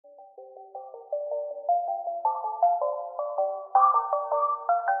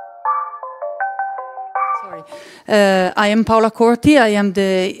Sorry. I am Paola Corti. I am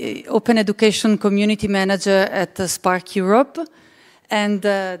the Open Education Community Manager at Spark Europe. And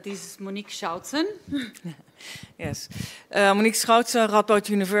this is Monique Schoutsen. Yes. Monique Schoutsen, Radboud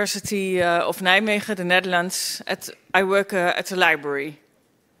University of Nijmegen, the Netherlands. I work at the library.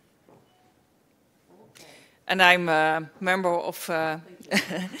 And I'm a member of the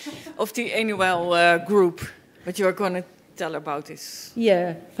ENOEL group. But you're going to tell about this.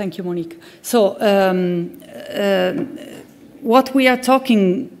 Yeah, thank you, Monique. So what we are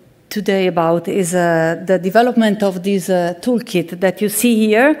talking today about is the development of this toolkit that you see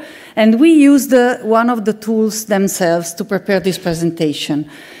here. And we used one of the tools themselves to prepare this presentation.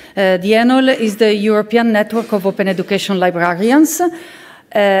 The ENOEL is the European Network of Open Education Librarians.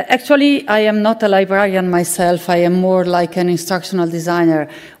 Actually, I am not a librarian myself. I am more like an instructional designer,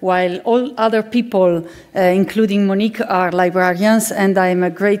 while all other people, including Monique, are librarians, and I am a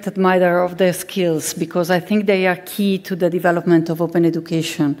great admirer of their skills because I think they are key to the development of open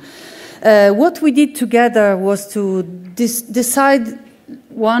education. What we did together was to decide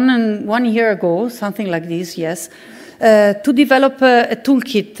one year ago, something like this, yes, to develop a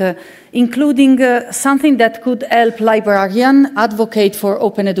toolkit including something that could help librarians advocate for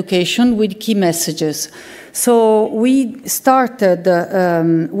open education with key messages. So we started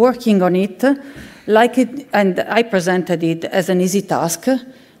working on it, and I presented it as an easy task,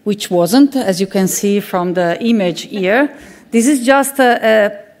 which wasn't, as you can see from the image here. This is just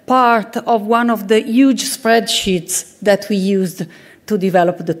a part of one of the huge spreadsheets that we used to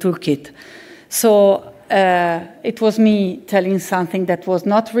develop the toolkit. So it was me telling something that was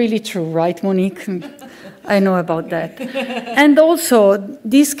not really true, right, Monique? I know about that. And also,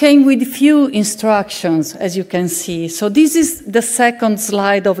 this came with few instructions, as you can see. So this is the second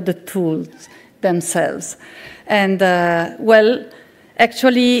slide of the tools themselves. And, well,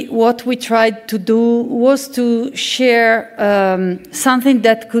 actually, what we tried to do was to share something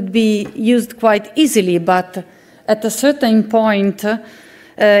that could be used quite easily, but at a certain point,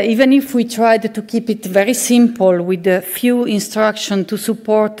 even if we tried to keep it very simple with a few instructions to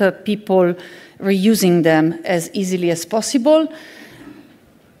support people reusing them as easily as possible,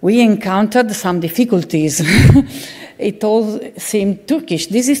 we encountered some difficulties. It all seemed Turkish.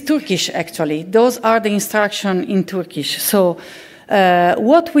 This is Turkish, actually. Those are the instructions in Turkish. So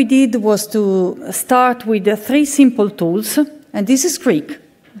what we did was to start with 3 simple tools, and this is Greek,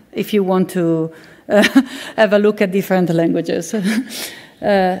 if you want to have a look at different languages.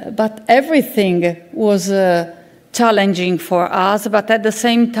 But everything was challenging for us, but at the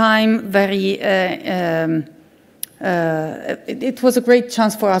same time, it was a great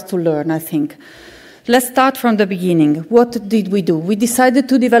chance for us to learn, I think. Let's start from the beginning. What did we do? We decided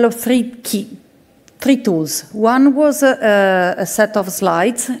to develop 3 tools. One was a set of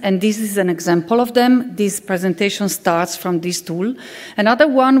slides, and this is an example of them. This presentation starts from this tool. Another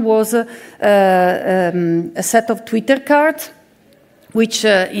one was a set of Twitter cards, which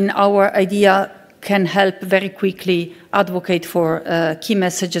in our idea can help very quickly advocate for key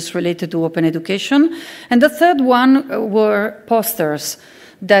messages related to open education. And the third one were posters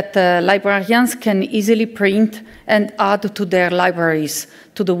that librarians can easily print and add to their libraries,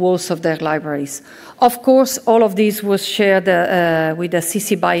 to the walls of their libraries. Of course, all of this was shared with a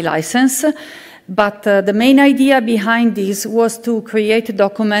CC BY license, but the main idea behind this was to create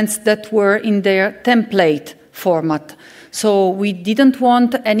documents that were in their template format. So we didn't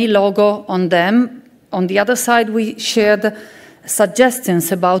want any logo on them. On the other side, we shared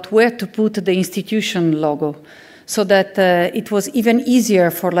suggestions about where to put the institution logo so that it was even easier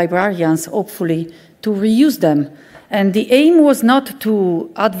for librarians, hopefully, to reuse them. And the aim was not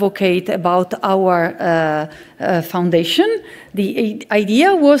to advocate about our foundation. The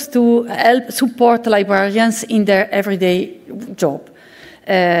idea was to help support librarians in their everyday job.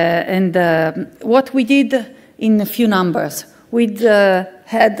 What we did in a few numbers. We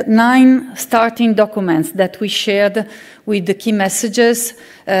had 9 starting documents that we shared with the key messages,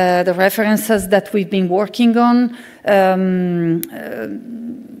 the references that we've been working on,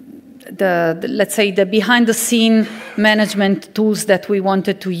 let's say the behind-the-scene management tools that we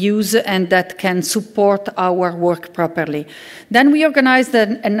wanted to use and that can support our work properly. Then we organized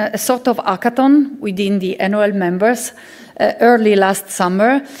a sort of hackathon within the ENOEL members early last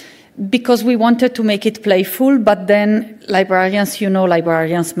summer, because we wanted to make it playful, but then librarians, you know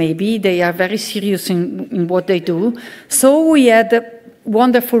librarians maybe, they are very serious in what they do. So we had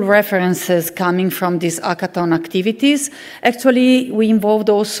wonderful references coming from these hackathon activities. Actually, we involved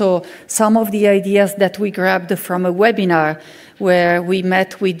also some of the ideas that we grabbed from a webinar where we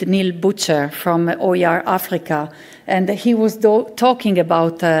met with Neil Butcher from OER Africa, and he was talking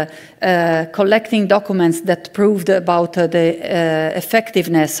about collecting documents that proved about the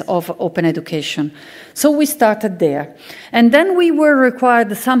effectiveness of open education. So we started there. And then we were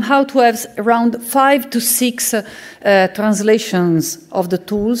required somehow to have around 5 to 6 translations of the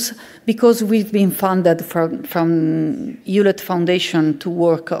tools, because we've been funded from Hewlett Foundation to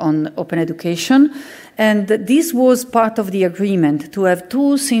work on open education. And this was part of the agreement, to have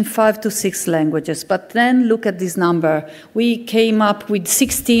tools in 5 to 6 languages. But then look at this number. We came up with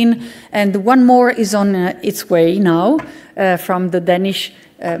 16, and one more is on its way now from the Danish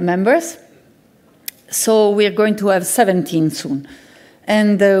members. So we're going to have 17 soon.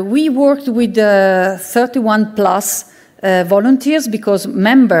 And we worked with 31 plus volunteers, because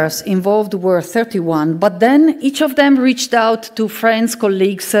members involved were 31, but then each of them reached out to friends,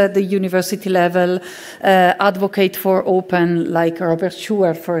 colleagues at the university level, advocate for open, like Robert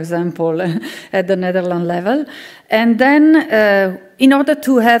Schuer, for example, at the Netherlands level. And then in order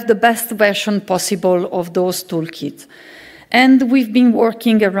to have the best version possible of those toolkits. And we've been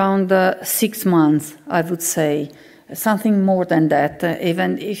working around 6 months, I would say, something more than that.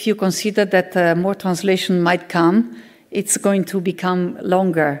 Even if you consider that more translation might come, it's going to become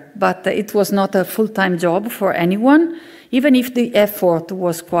longer, but it was not a full-time job for anyone, even if the effort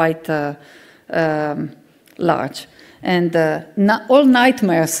was quite large. And all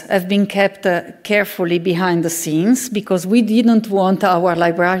nightmares have been kept carefully behind the scenes, because we didn't want our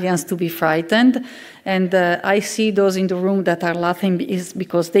librarians to be frightened. And I see those in the room that are laughing is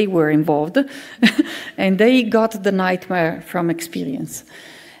because they were involved, and they got the nightmare from experience.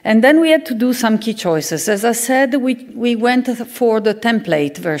 And then we had to do some key choices. As I said, we went for the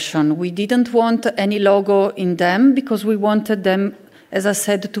template version. We didn't want any logo in them, because we wanted them, as I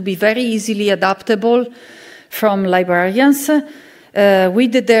said, to be very easily adaptable from librarians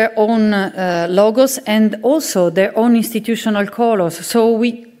with their own logos and also their own institutional colors. So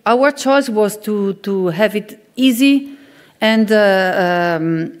our choice was to have it easy and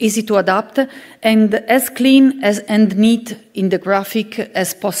easy to adapt, and as clean and neat in the graphic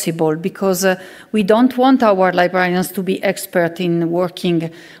as possible, because we don't want our librarians to be expert in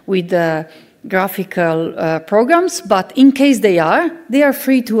working with graphical programs, but in case they are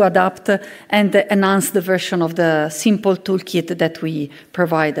free to adapt and enhance the version of the simple toolkit that we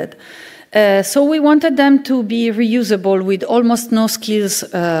provided. So we wanted them to be reusable with almost no skills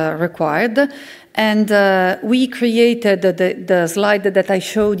required. And we created the slide that I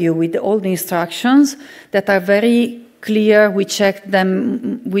showed you with all the instructions that are very clear. We checked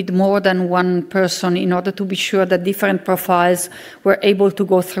them with more than one person in order to be sure that different profiles were able to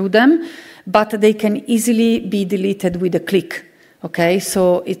go through them, but they can easily be deleted with a click. Okay,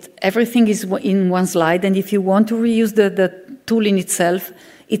 so everything is in one slide, and if you want to reuse the tool in itself,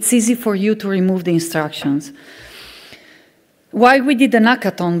 it's easy for you to remove the instructions. Why we did an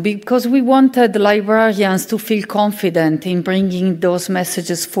hackathon? Because we wanted librarians to feel confident in bringing those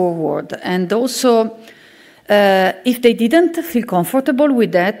messages forward. And also, if they didn't feel comfortable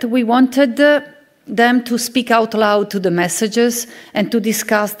with that, we wanted them to speak out loud to the messages and to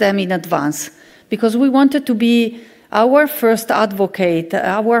discuss them in advance. Because we wanted to be our first advocate,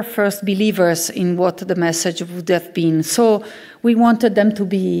 our first believers in what the message would have been. So we wanted them to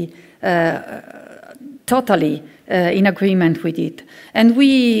be totally in agreement with it. And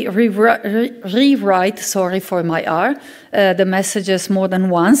we rewrite, sorry for my R, the messages more than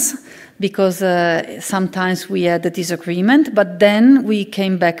once, because sometimes we had a disagreement, but then we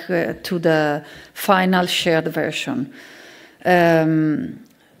came back to the final shared version.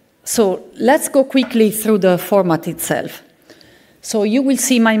 So let's go quickly through the format itself. So you will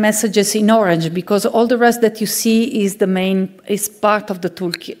see my messages in orange, because all the rest that you see is part of the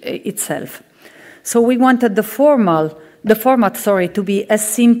toolkit itself. So we wanted the format, to be as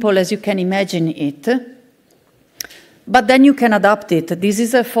simple as you can imagine it. But then you can adapt it. This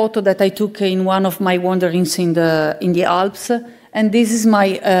is a photo that I took in one of my wanderings in the Alps. And this is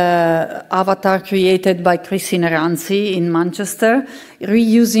my avatar created by Chrissy Neranzi in Manchester,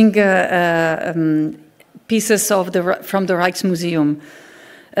 reusing pieces from the Rijksmuseum.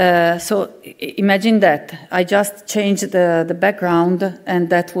 So imagine that. I just changed the background,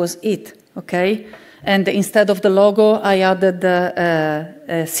 and that was it. Okay, and instead of the logo, I added the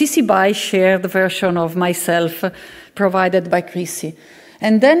CC BY shared version of myself provided by Chrissy.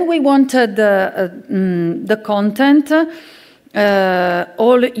 And then we wanted the content,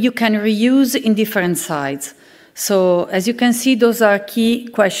 all you can reuse in different sites. So as you can see, those are key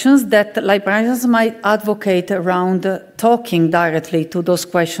questions that librarians might advocate around talking directly to those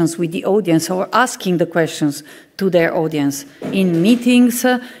questions with the audience, or asking the questions to their audience in meetings,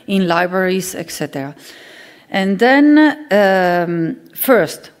 in libraries, etc. And then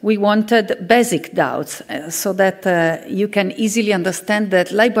first, we wanted basic doubts so that you can easily understand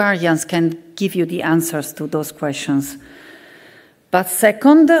that librarians can give you the answers to those questions. But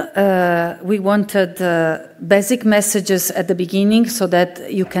second, we wanted basic messages at the beginning so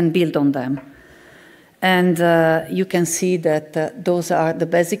that you can build on them. And you can see that those are the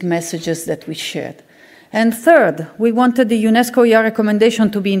basic messages that we shared. And third, we wanted the UNESCO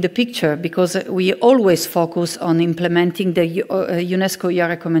recommendation to be in the picture because we always focus on implementing the UNESCO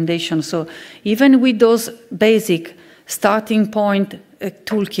recommendation. So even with those basic starting point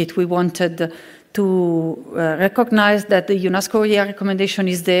toolkit, we wanted to recognize that the UNESCO recommendation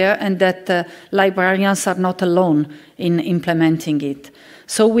is there and that librarians are not alone in implementing it.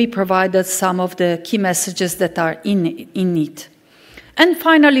 So we provided some of the key messages that are in it. And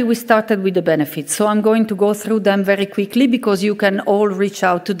finally, we started with the benefits. So I'm going to go through them very quickly because you can all reach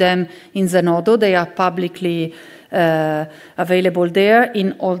out to them in Zenodo. They are publicly available there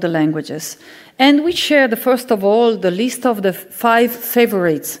in all the languages. And we shared, first of all, the list of the 5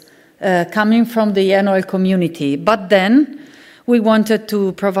 favorites coming from the ENOEL community. But then we wanted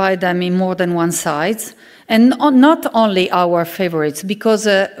to provide them in more than one site. And not only our favorites, because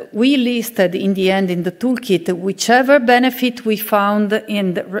we listed in the end in the toolkit whichever benefit we found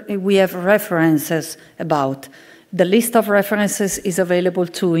and we have references about. The list of references is available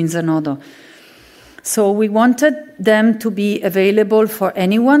too in Zenodo. So we wanted them to be available for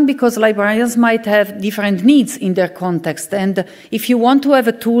anyone because librarians might have different needs in their context. And if you want to have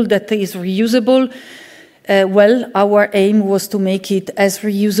a tool that is reusable, well, our aim was to make it as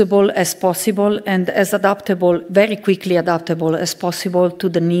reusable as possible and as adaptable, very quickly adaptable as possible to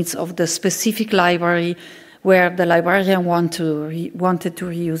the needs of the specific library where the librarian wanted to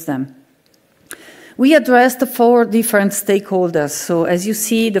reuse them. We addressed 4 different stakeholders. So as you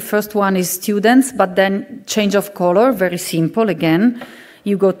see, the first one is students, but then change of color, very simple again.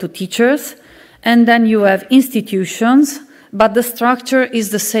 You go to teachers, and then you have institutions, but the structure is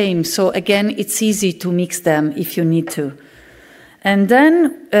the same. So again, it's easy to mix them if you need to. And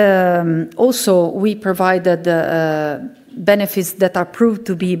then also we provided benefits that are proved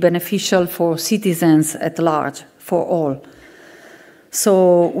to be beneficial for citizens at large, for all.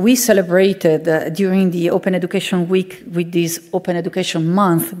 So we celebrated during the Open Education Week with this Open Education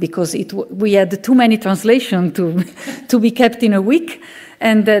Month because we had too many translations to be kept in a week.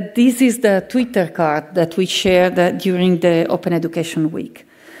 And this is the Twitter card that we shared during the Open Education Week.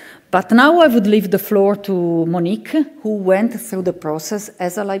 But now I would leave the floor to Monique, who went through the process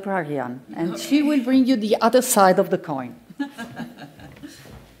as a librarian. And she will bring you the other side of the coin.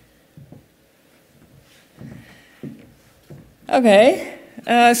 Okay,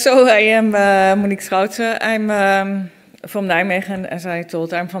 so I am Monique Schoutsen. I'm from Nijmegen, as I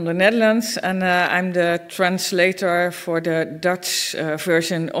told. I'm from the Netherlands, and I'm the translator for the Dutch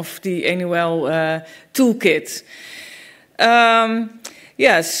version of the ENOEL Toolkit.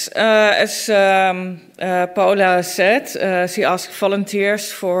 Yes, as Paola said, she asked volunteers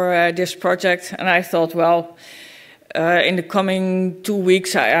for this project, and I thought, well, in the coming 2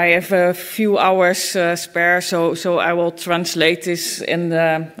 weeks, I have a few hours spare, so I will translate this and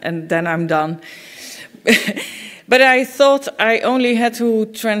then I'm done. But I thought I only had to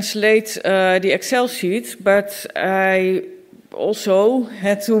translate the Excel sheet, but I also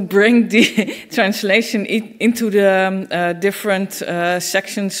had to bring the translation into the different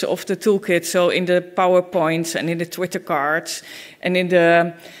sections of the toolkit, so in the PowerPoints and in the Twitter cards and in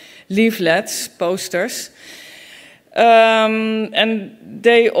the leaflets, posters. And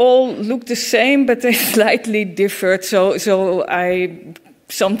they all look the same, but they slightly differed, so I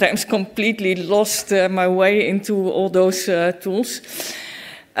sometimes completely lost my way into all those tools.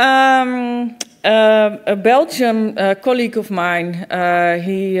 A Belgian colleague of mine,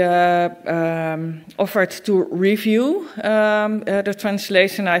 he offered to review the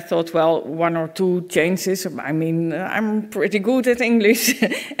translation. I thought, well, 1 or 2 changes. I mean, I'm pretty good at English.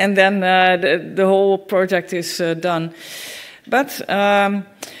 And then the whole project is done. But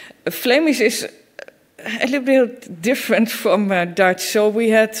Flemish is a little bit different from Dutch. So we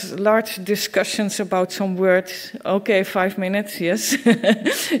had large discussions about some words. Okay, 5 minutes, yes.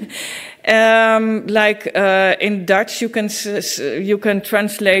 Like in Dutch, you can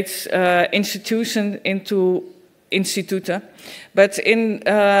translate institution into instituten, but in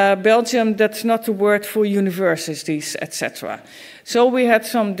Belgium, that's not the word for universities, etc. So we had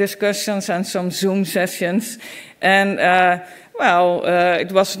some discussions and some Zoom sessions, and well,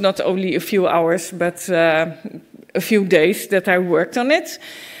 it was not only a few hours, but a few days that I worked on it.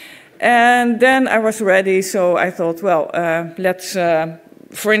 And then I was ready, so I thought, well, let's,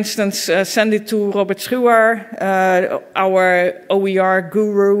 for instance, send it to Robert Schuwer, our OER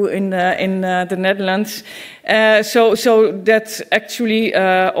guru in the Netherlands, so that actually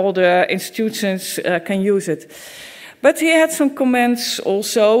all the institutions can use it. But he had some comments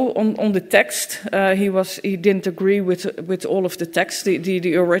also on the text. He didn't agree with all of the text,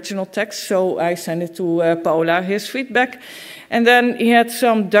 the original text. So I sent it to Paola, his feedback. And then he had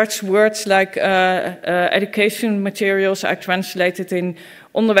some Dutch words like education materials. I translated in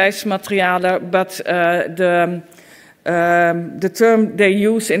onderwijsmaterialen, but the term they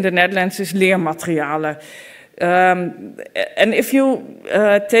use in the Netherlands is leermaterialen. And if you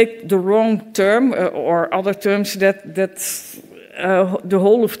take the wrong term or other terms that the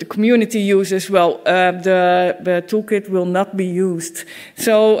whole of the community uses, well, the toolkit will not be used.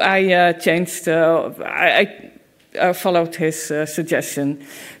 So I changed, I followed his suggestion.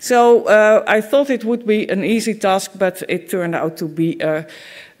 So I thought it would be an easy task, but it turned out to be a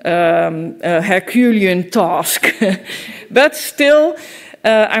Herculean task. But still,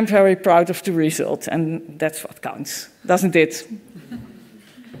 I'm very proud of the result, and that's what counts, doesn't it?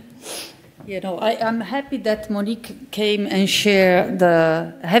 You know, I'm happy that Monique came and shared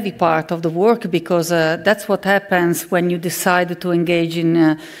the heavy part of the work, because that's what happens when you decide to engage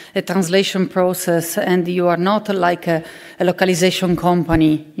in a translation process and you are not like a localization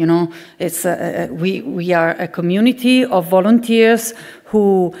company, you know. It's, we are a community of volunteers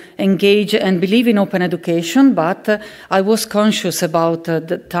who engage and believe in open education, but I was conscious about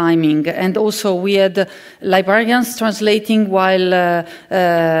the timing. And also we had librarians translating while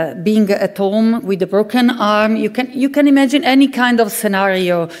being at home with a broken arm. You can imagine any kind of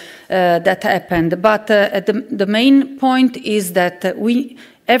scenario that happened. But the main point is that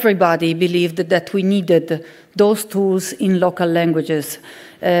everybody believed that we needed those tools in local languages.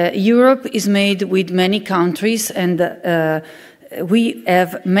 Europe is made with many countries, and we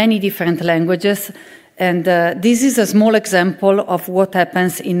have many different languages, and this is a small example of what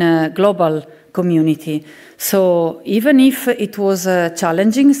happens in a global community. So even if it was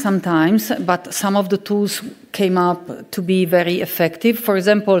challenging sometimes, but some of the tools came up to be very effective. For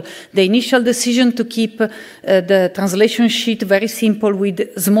example, the initial decision to keep the translation sheet very simple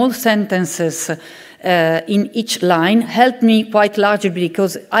with small sentences in each line helped me quite largely,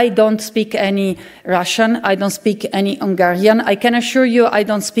 because I don't speak any Russian, I don't speak any Hungarian. I can assure you I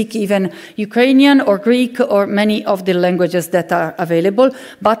don't speak even Ukrainian or Greek or many of the languages that are available,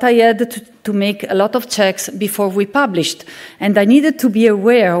 but I had to make a lot of checks before we published, and I needed to be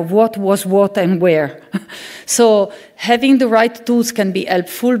aware of what was what and where. So having the right tools can be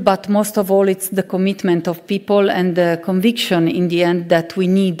helpful, but most of all it's the commitment of people and the conviction in the end that we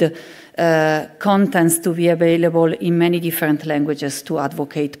need contents to be available in many different languages to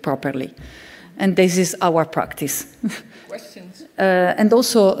advocate properly. And this is our practice. Questions? And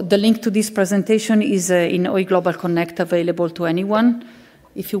also the link to this presentation is in OEGlobal Connect, available to anyone.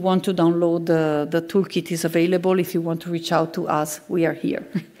 If you want to download the toolkit is available. If you want to reach out to us, we are here.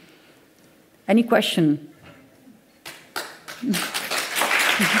 Any question?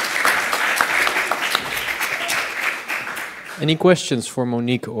 Any questions for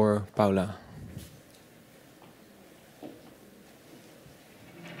Monique or Paola?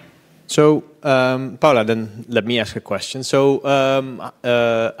 So, Paola, then let me ask a question. So,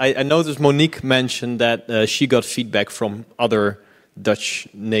 I noticed Monique mentioned that she got feedback from other Dutch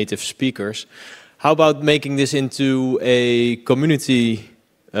native speakers. How about making this into a community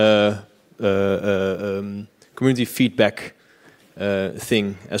community feedback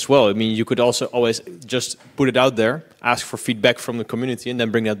thing as well? I mean, you could also always just put it out there, ask for feedback from the community, and then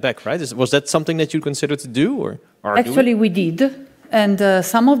bring that back, right? Was that something that you considered to do, or actually we did? And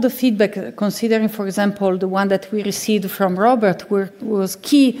some of the feedback, considering, for example, the one that we received from Robert, was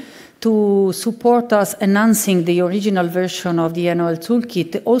key to support us enhancing the original version of the ENOEL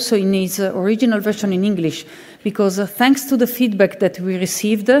Toolkit, also in its original version in English, because thanks to the feedback that we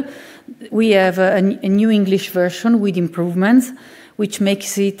received, we have a new English version with improvements, which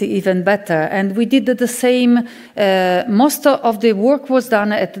makes it even better. And we did the same. Most of the work was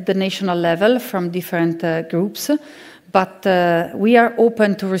done at the national level from different groups, but we are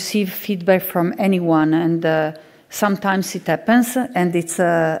open to receive feedback from anyone, and sometimes it happens, and it's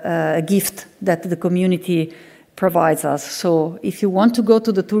a gift that the community provides us. So if you want to go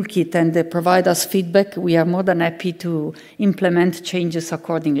to the toolkit and provide us feedback, we are more than happy to implement changes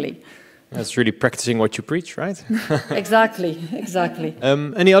accordingly. That's really practicing what you preach, right? Exactly, exactly.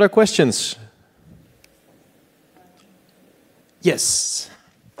 Any other questions? Yes.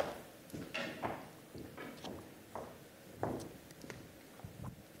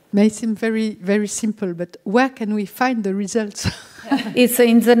 may seem very, very simple, but where can we find the results? It's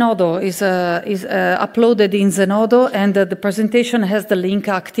in Zenodo. It's uploaded in Zenodo, and the presentation has the link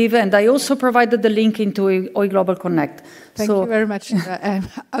active. And I also provided the link into OEGlobal Connect. Thank you very much. I'm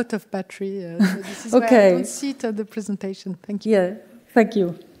out of battery. So this is why I don't see it on the presentation. Thank you. Yeah, thank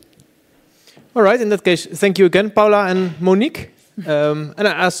you. All right. In that case, thank you again, Paola and Monique. And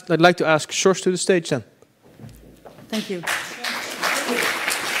I'd like to ask George to the stage then. Thank you.